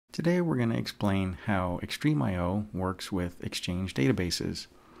Today we're going to explain how XtremIO works with Exchange databases.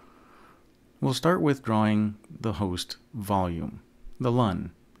 We'll start with drawing the host volume, the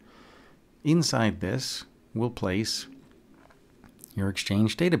LUN. Inside this, we'll place your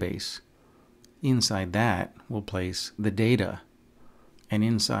Exchange database. Inside that, we'll place the data. And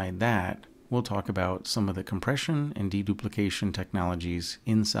inside that, we'll talk about some of the compression and deduplication technologies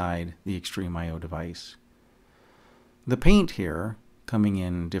inside the XtremIO device. The paint here, coming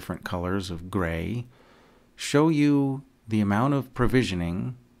in different colors of gray, show you the amount of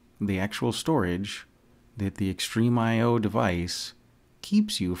provisioning, the actual storage, that the XtremIO device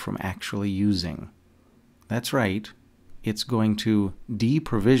keeps you from actually using. That's right, it's going to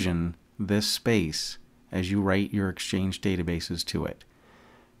deprovision this space as you write your Exchange databases to it.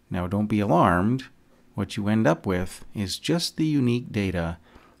 Now don't be alarmed, what you end up with is just the unique data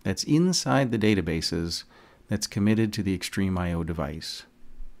that's inside the databases that's committed to the XtremIO device.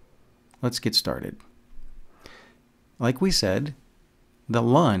 Let's get started. Like we said, the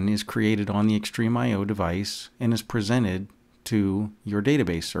LUN is created on the XtremIO device and is presented to your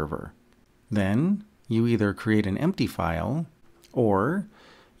database server. Then you either create an empty file or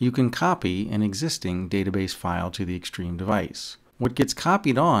you can copy an existing database file to the Xtreme device. What gets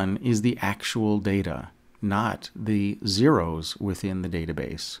copied on is the actual data, not the zeros within the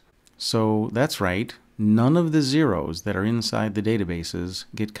database. So that's right. None of the zeros that are inside the databases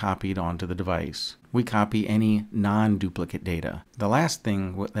get copied onto the device. We copy any non-duplicate data. The last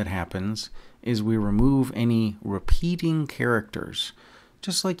thing that happens is we remove any repeating characters,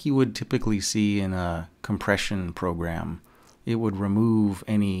 just like you would typically see in a compression program. It would remove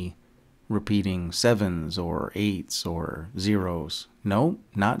any repeating 7s or 8s or zeros. No,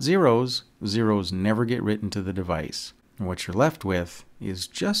 not zeros. Zeros never get written to the device. And what you're left with is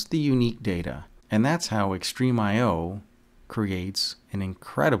just the unique data. And that's how XtremIO creates an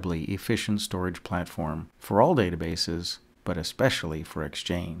incredibly efficient storage platform for all databases, but especially for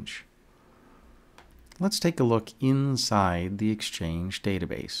Exchange. Let's take a look inside the Exchange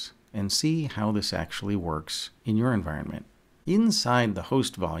database and see how this actually works in your environment. Inside the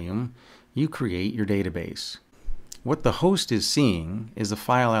host volume, you create your database. What the host is seeing is a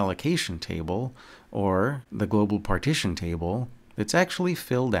file allocation table, or the global partition table, that's actually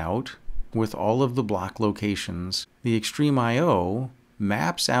filled out with all of the block locations. The XtremIO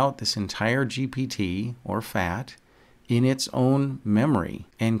maps out this entire GPT, or FAT, in its own memory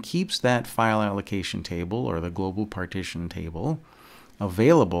and keeps that file allocation table, or the global partition table,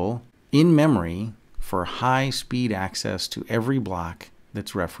 available in memory for high-speed access to every block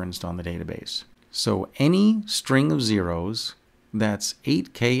that's referenced on the database. So any string of zeros that's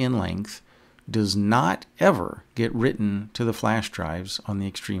 8K in length does not ever get written to the flash drives on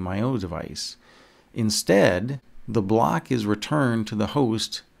the XtremIO device. Instead, the block is returned to the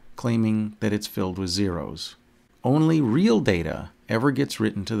host claiming that it's filled with zeros. Only real data ever gets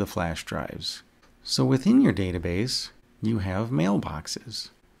written to the flash drives. So within your database, you have mailboxes.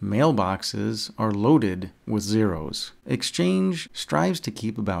 Mailboxes are loaded with zeros. Exchange strives to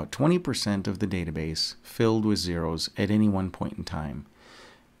keep about 20% of the database filled with zeros at any one point in time.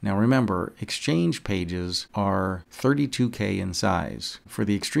 Now remember, Exchange pages are 32K in size. For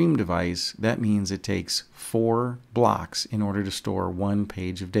the Xtreme device, that means it takes 4 blocks in order to store 1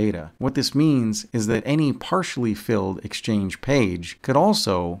 page of data. What this means is that any partially filled Exchange page could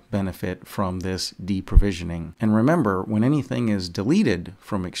also benefit from this deprovisioning. And remember, when anything is deleted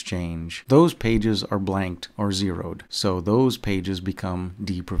from Exchange, those pages are blanked or zeroed. So those pages become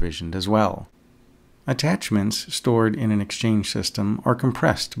deprovisioned as well. Attachments stored in an Exchange system are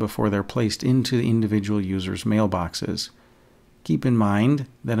compressed before they're placed into the individual users' mailboxes. Keep in mind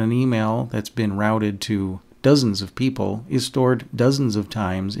that an email that's been routed to dozens of people is stored dozens of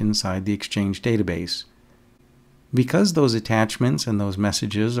times inside the Exchange database. Because those attachments and those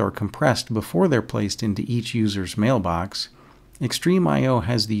messages are compressed before they're placed into each user's mailbox, XtremIO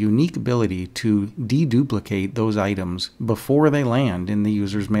has the unique ability to deduplicate those items before they land in the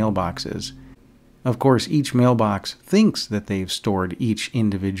user's mailboxes. Of course, each mailbox thinks that they've stored each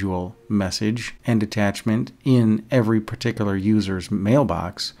individual message and attachment in every particular user's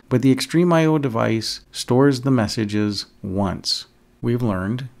mailbox, but the XtremIO device stores the messages once. We've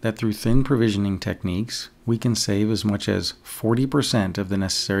learned that through thin provisioning techniques, we can save as much as 40% of the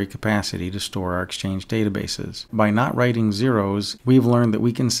necessary capacity to store our Exchange databases. By not writing zeros, we've learned that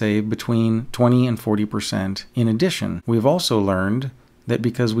we can save between 20 and 40%. In addition, we've also learned that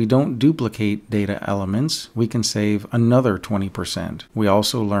because we don't duplicate data elements, we can save another 20%. We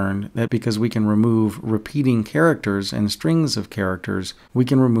also learned that because we can remove repeating characters and strings of characters, we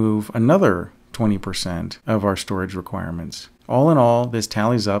can remove another 20% of our storage requirements. All in all, this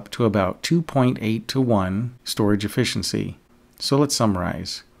tallies up to about 2.8 to 1 storage efficiency. So let's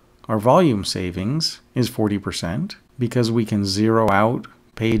summarize. Our volume savings is 40% because we can zero out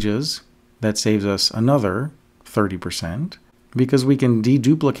pages. That saves us another 30%. Because we can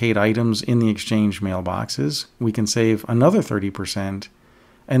deduplicate items in the Exchange mailboxes, we can save another 30%.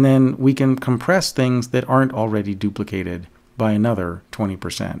 And then we can compress things that aren't already duplicated by another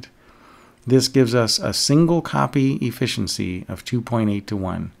 20%. This gives us a single copy efficiency of 2.8 to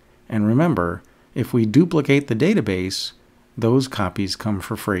 1. And remember, if we duplicate the database, those copies come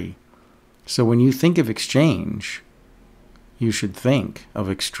for free. So when you think of Exchange, you should think of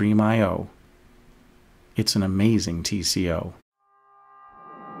XtremIO. It's an amazing TCO.